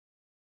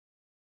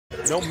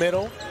No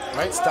middle,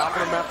 right?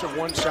 Stopping him after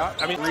one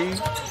shot. I mean, three.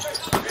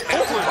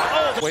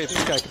 Oh, wait,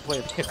 this guy can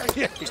play.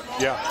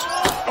 Yeah.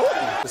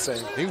 Oh. The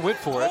same. He went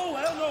for it.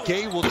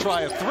 Gueye will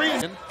try a three.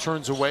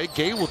 Turns away.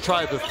 Gueye will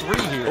try the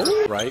three here.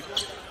 Ooh. Right.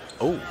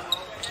 Oh.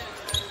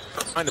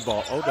 Find the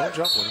ball. Oh, don't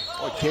jump with him.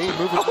 Boy, Gueye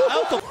moving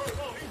out the.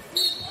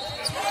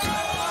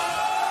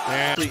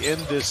 And in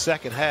this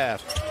second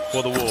half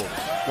for the Wolves.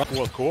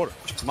 Fourth quarter.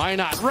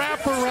 Minot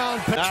wrap around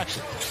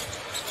action.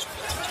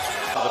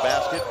 The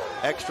basket,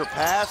 extra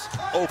pass,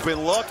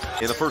 open look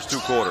in the first 2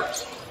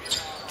 quarters.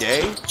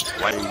 Gueye,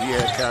 He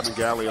had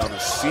Kabengele on the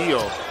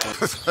seal.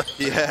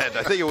 he had,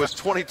 I think it was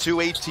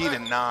 22, 18,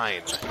 and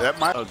 9. That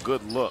might be a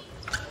good look.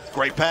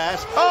 Great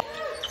pass.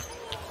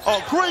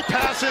 Oh, great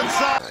pass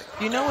inside.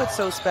 You know what's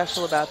so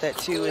special about that,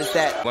 too, is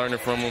that learning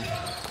from him.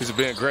 He's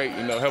been great,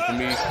 helping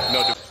me,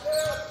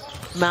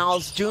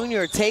 Miles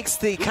Jr. takes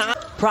the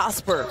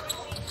Prosper,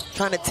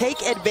 trying to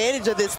take advantage of this